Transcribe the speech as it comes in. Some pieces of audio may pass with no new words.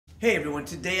Hey everyone,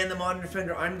 today on The Modern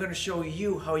Defender, I'm going to show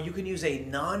you how you can use a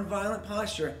non-violent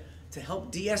posture to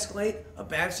help de-escalate a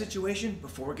bad situation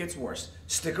before it gets worse.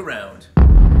 Stick around.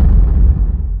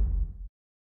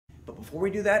 But before we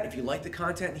do that, if you like the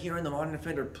content here in The Modern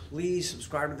Defender, please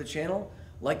subscribe to the channel,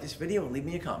 like this video, and leave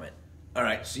me a comment.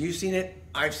 Alright, so you've seen it,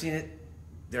 I've seen it.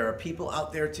 There are people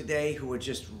out there today who are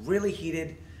just really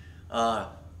heated.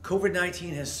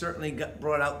 COVID-19 has certainly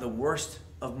brought out the worst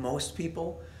of most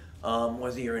people.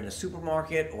 Whether you're in a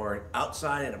supermarket or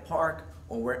outside in a park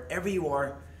or wherever you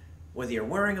are, whether you're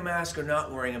wearing a mask or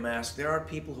not wearing a mask, there are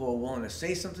people who are willing to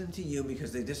say something to you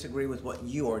because they disagree with what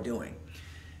you are doing.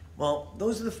 Well,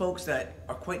 those are the folks that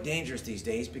are quite dangerous these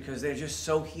days because they're just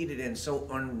so heated and so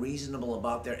unreasonable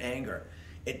about their anger.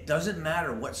 It doesn't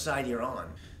matter what side you're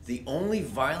on. The only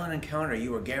violent encounter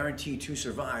you are guaranteed to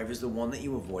survive is the one that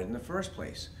you avoid in the first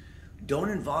place. Don't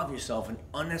involve yourself in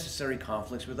unnecessary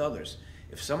conflicts with others.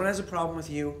 If someone has a problem with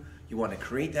you, you want to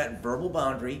create that verbal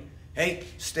boundary. Hey,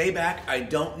 stay back, I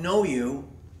don't know you,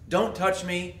 don't touch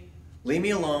me, leave me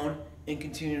alone, and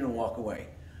continue to walk away.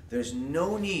 There's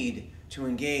no need to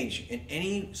engage in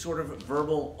any sort of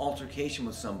verbal altercation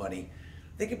with somebody.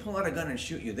 They could pull out a gun and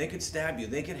shoot you, they could stab you,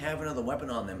 they could have another weapon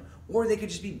on them, or they could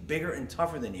just be bigger and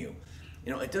tougher than you.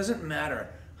 You know, it doesn't matter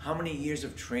how many years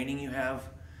of training you have.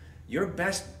 Your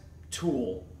best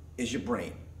tool is your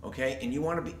brain. Okay, and you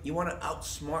want to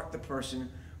outsmart the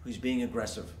person who's being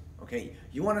aggressive. Okay,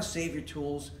 you want to save your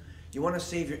tools, you want to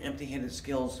save your empty-handed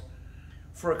skills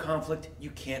for a conflict you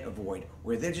can't avoid,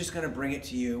 where they're just going to bring it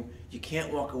to you. You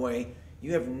can't walk away.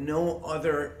 You have no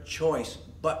other choice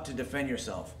but to defend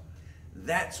yourself.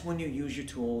 That's when you use your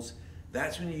tools.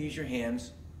 That's when you use your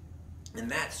hands, and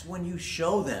that's when you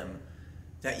show them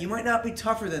that you might not be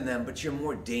tougher than them, but you're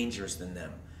more dangerous than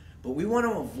them. But we want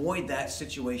to avoid that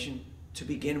situation to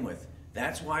begin with.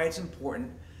 That's why it's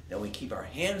important that we keep our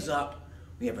hands up,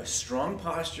 we have a strong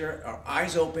posture, our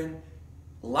eyes open,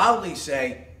 loudly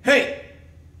say, hey,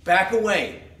 back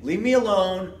away, leave me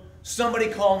alone, somebody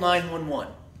call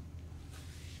 911.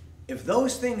 If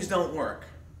those things don't work,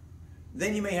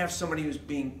 then you may have somebody who's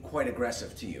being quite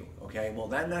aggressive to you, okay? Well,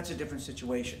 that's a different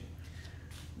situation.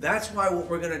 That's why what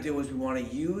we're gonna do is we wanna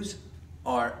use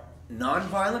our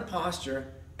nonviolent posture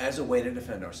as a way to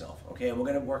defend ourselves, okay? And we're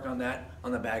gonna work on that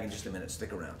on the bag in just a minute.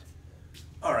 Stick around.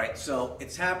 All right, so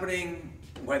it's happening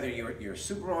whether you're at your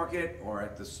supermarket or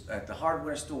at the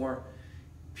hardware store.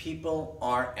 People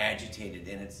are agitated,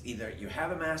 and it's either you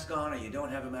have a mask on or you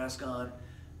don't have a mask on.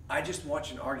 I just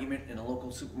watched an argument in a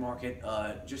local supermarket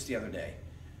just the other day,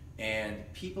 and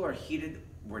people are heated.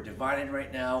 We're divided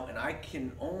right now, and I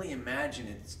can only imagine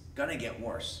it's gonna get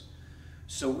worse.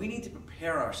 So we need to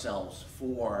prepare ourselves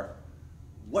for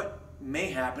what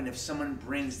may happen if someone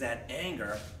brings that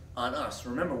anger on us.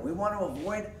 Remember, we want to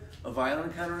avoid a violent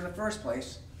encounter in the first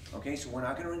place, okay? So we're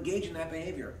not going to engage in that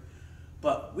behavior.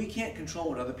 But we can't control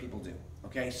what other people do,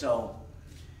 okay? So,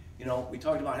 you know, we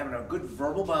talked about having a good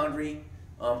verbal boundary.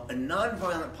 A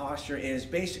non-violent posture is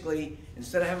basically,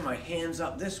 instead of having my hands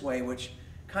up this way, which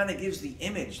kind of gives the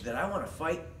image that I want to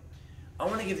fight, I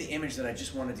want to give the image that I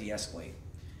just want to de-escalate.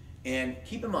 And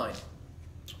keep in mind,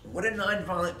 what a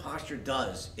nonviolent posture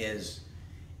does is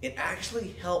it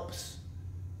actually helps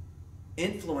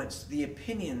influence the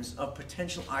opinions of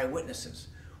potential eyewitnesses.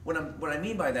 What I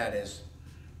mean by that is,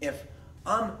 if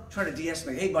I'm trying to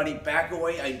de-escalate, hey buddy, back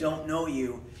away, I don't know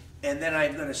you, and then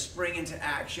I'm going to spring into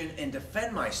action and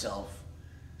defend myself,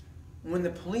 when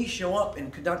the police show up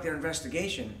and conduct their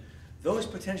investigation, those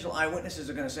potential eyewitnesses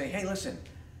are going to say, hey listen,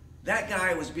 that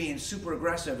guy was being super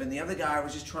aggressive and the other guy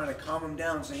was just trying to calm him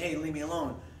down and say, hey, leave me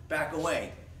alone, back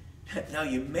away. Now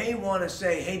you may want to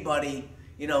say, hey buddy,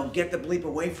 you know, get the bleep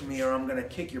away from me or I'm going to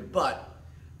kick your butt.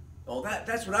 Well,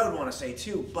 that's what I would want to say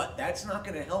too, but that's not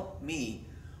going to help me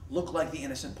look like the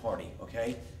innocent party,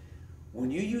 okay? When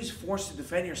you use force to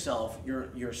defend yourself,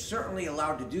 you're certainly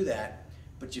allowed to do that,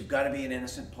 but you've got to be an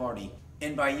innocent party.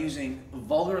 And by using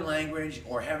vulgar language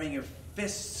or having your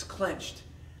fists clenched,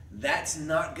 that's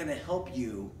not going to help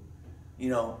you, you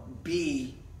know,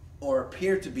 be or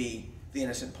appear to be the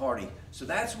innocent party. So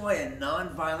that's why a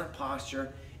non-violent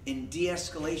posture in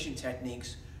de-escalation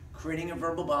techniques, creating a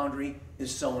verbal boundary,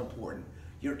 is so important.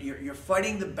 You're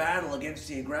fighting the battle against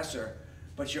the aggressor,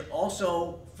 but you're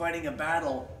also fighting a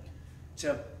battle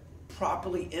to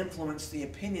properly influence the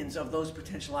opinions of those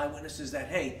potential eyewitnesses that,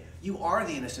 hey, you are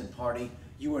the innocent party,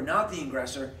 you are not the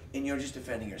aggressor, and you're just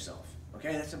defending yourself.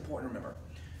 Okay, that's important to remember.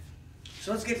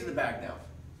 So let's get to the bag now.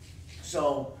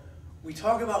 So we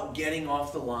talk about getting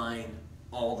off the line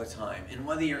all the time, and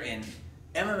whether you're in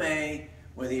MMA,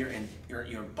 whether you're in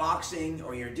you're boxing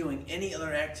or you're doing any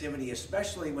other activity,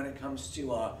 especially when it comes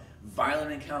to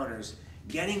violent encounters,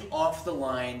 getting off the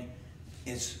line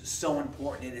is so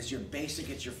important. It is your basic,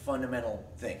 it's your fundamental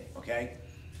thing, okay?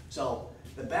 So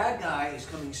the bad guy is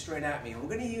coming straight at me. We're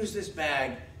going to use this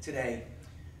bag today.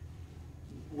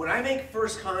 When I make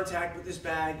first contact with this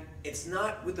bag, it's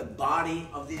not with the body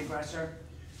of the aggressor.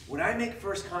 When I make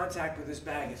first contact with this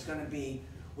bag, it's going to be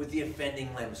with the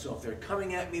offending limb. So if they're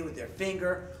coming at me with their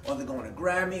finger, or they're going to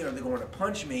grab me, or they're going to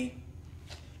punch me,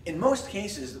 in most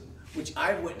cases, which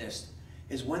I've witnessed,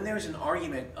 is when there's an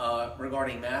argument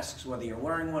regarding masks, whether you're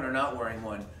wearing one or not wearing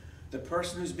one, the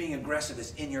person who's being aggressive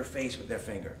is in your face with their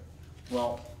finger.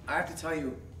 Well, I have to tell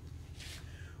you,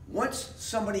 once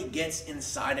somebody gets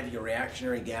inside of your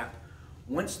reactionary gap,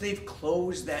 once they've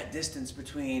closed that distance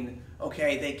between,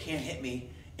 okay, they can't hit me,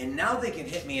 and now they can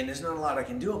hit me and there's not a lot I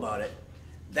can do about it,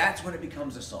 that's when it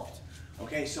becomes assault.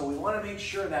 Okay, so we want to make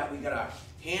sure that we got our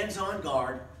hands on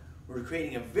guard, we're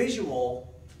creating a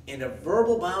visual and a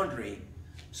verbal boundary,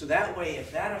 so that way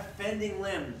if that offending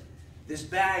limb, this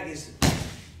bag is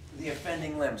the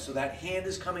offending limb, so that hand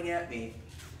is coming at me,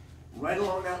 right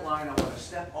along that line, I want to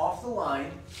step off the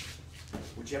line,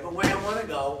 whichever way I want to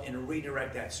go, and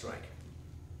redirect that strike.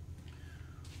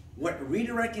 What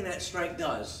redirecting that strike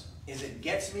does is it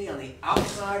gets me on the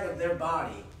outside of their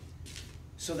body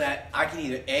so that I can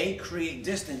either A, create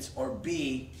distance, or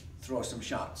B, throw some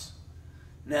shots.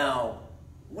 Now,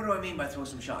 what do I mean by throw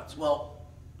some shots? Well,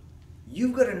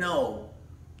 you've got to know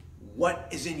what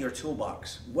is in your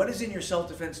toolbox. What is in your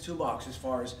self-defense toolbox as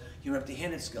far as your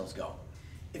empty-handed skills go?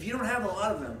 If you don't have a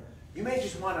lot of them, you may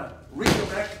just want to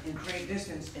redirect and create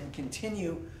distance and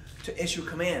continue to issue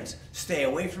commands. Stay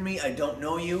away from me, I don't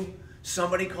know you,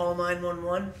 somebody call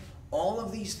 911. All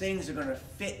of these things are going to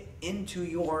fit into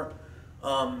your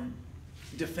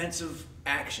defensive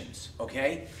actions,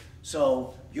 okay?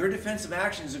 So your defensive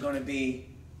actions are going to be,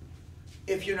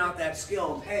 if you're not that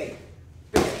skilled, hey,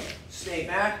 stay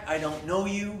back, I don't know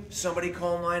you, somebody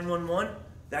call 911.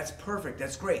 That's perfect,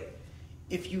 that's great.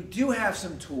 If you do have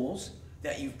some tools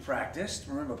that you've practiced,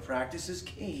 remember practice is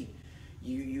key.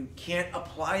 You can't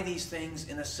apply these things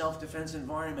in a self-defense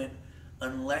environment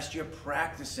unless you're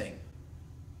practicing.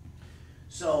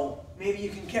 So maybe you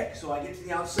can kick. So I get to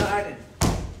the outside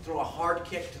and throw a hard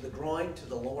kick to the groin, to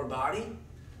the lower body.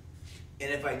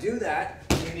 And if I do that,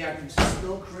 maybe I can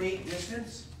still create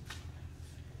distance.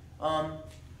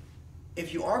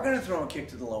 If you are going to throw a kick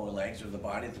to the lower legs or the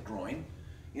body, the groin,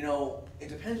 you know, it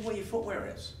depends what your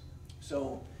footwear is.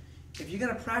 So if you're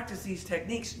going to practice these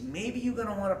techniques, maybe you're going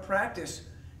to want to practice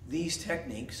these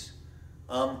techniques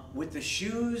with the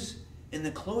shoes and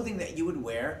the clothing that you would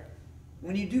wear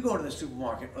when you do go to the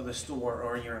supermarket or the store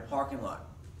or you're in a parking lot,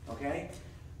 okay?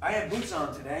 I have boots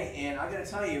on today, and I got to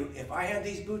tell you, if I had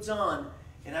these boots on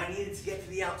and I needed to get to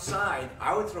the outside,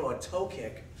 I would throw a toe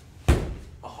kick,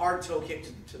 a hard toe kick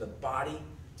to the body,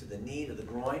 to the knee, to the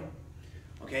groin,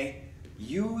 okay?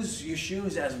 Use your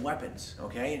shoes as weapons,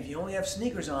 okay? And if you only have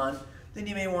sneakers on, then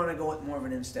you may want to go with more of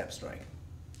an instep strike.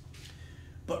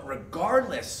 But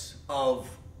regardless of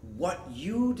what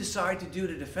you decide to do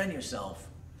to defend yourself,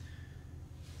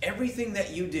 everything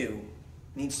that you do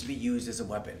needs to be used as a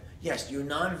weapon. Yes, your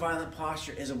nonviolent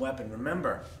posture is a weapon.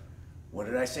 Remember, what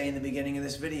did I say in the beginning of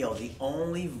this video? The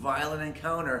only violent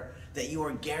encounter that you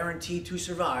are guaranteed to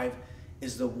survive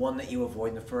is the one that you avoid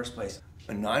in the first place.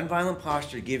 A nonviolent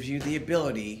posture gives you the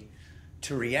ability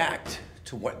to react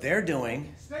to what they're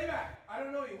doing. Stay back. I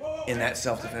don't know you. Whoa, in that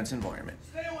self-defense environment.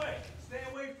 Stay away. Stay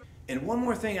away from... And one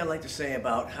more thing I'd like to say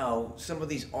about how some of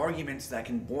these arguments that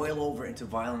can boil over into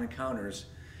violent encounters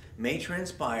may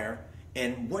transpire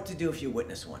and what to do if you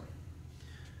witness one.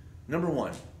 Number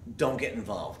one, don't get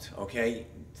involved, okay?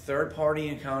 Third-party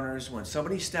encounters, when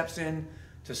somebody steps in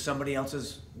to somebody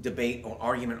else's debate or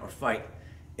argument or fight,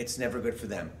 it's never good for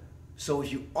them. So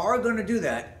if you are going to do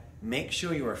that, make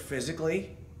sure you are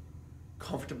physically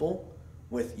comfortable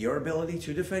with your ability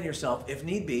to defend yourself if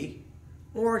need be,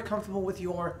 or comfortable with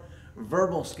your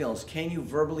verbal skills. Can you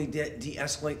verbally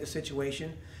de-escalate the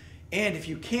situation? And if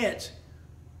you can't,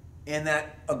 and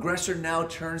that aggressor now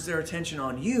turns their attention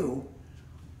on you,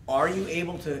 are you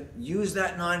able to use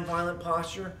that nonviolent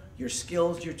posture, your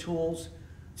skills, your tools,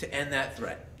 to end that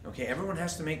threat? Okay, everyone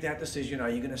has to make that decision. Are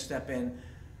you going to step in?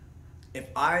 If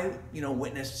I,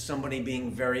 witnessed somebody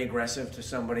being very aggressive to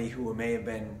somebody who may have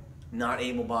been not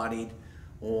able-bodied,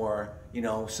 or,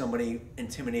 somebody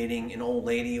intimidating an old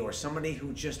lady, or somebody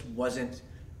who just wasn't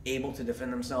able to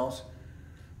defend themselves,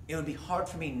 it would be hard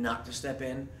for me not to step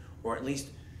in, or at least,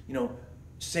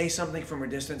 say something from a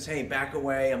distance. Hey, back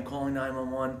away, I'm calling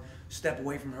 911, step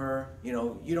away from her, you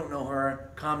don't know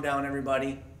her, calm down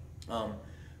everybody.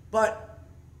 But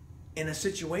in a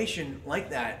situation like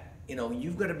that, you know,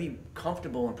 you've got to be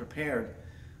comfortable and prepared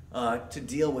to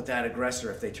deal with that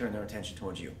aggressor if they turn their attention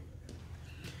towards you.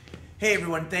 Hey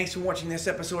everyone, thanks for watching this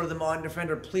episode of The Modern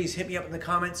Defender. Please hit me up in the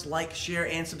comments, like, share,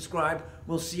 and subscribe.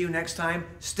 We'll see you next time.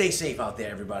 Stay safe out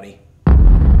there, everybody.